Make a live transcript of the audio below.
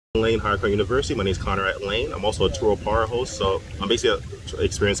Layn HyreCar University. My name is Conrad Layn. I'm also a tour power host, so I'm basically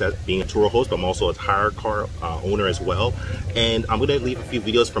experienced at being a tour host, but I'm also a HyreCar owner as well. And I'm going to leave a few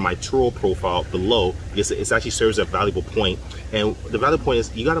videos from my tour profile below because it actually serves a valuable point. And the valuable point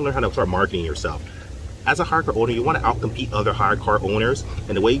is you got to learn how to start marketing yourself. As a HyreCar owner, you want to outcompete other HyreCar owners,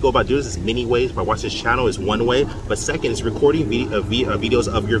 and the way you go about doing this is many ways. By watching this channel is one way, but second is recording videos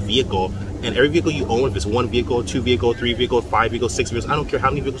of your vehicle, and every vehicle you own, if it's one vehicle, two vehicle, three vehicle, five vehicle, six vehicles, I don't care how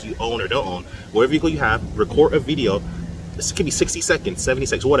many vehicles you own or don't own, whatever vehicle you have, record a video. This can be 60 seconds, 70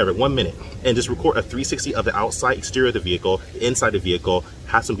 seconds, whatever, 1 minute, and just record a 360 of the outside exterior of the vehicle, inside the vehicle,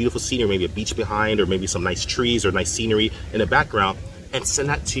 have some beautiful scenery, maybe a beach behind, or maybe some nice trees or nice scenery in the background, and send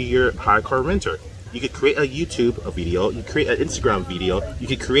that to your HyreCar renter. You could create a YouTube video, you create an Instagram video, you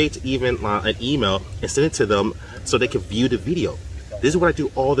could create even an email and send it to them so they can view the video. This is what I do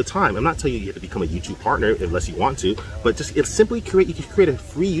all the time. I'm not telling you have to become a YouTube partner unless you want to, but just simply you can create a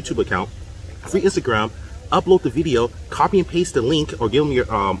free YouTube account, free Instagram, upload the video, copy and paste the link, or give them your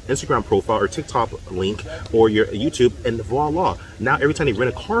Instagram profile or TikTok link or your YouTube, and voila! Now every time they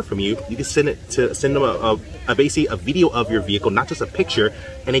rent a car from you, you can send them basically a video of your vehicle, not just a picture,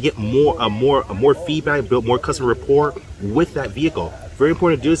 and they get more feedback, build more customer rapport with that vehicle. Very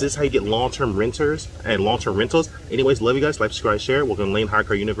important to do. This is how you get long-term renters and long-term rentals. Anyways, love you guys. Like, subscribe, share. Welcome to Layn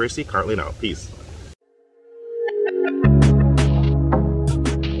HyreCar University. Conrad Layn out. Peace.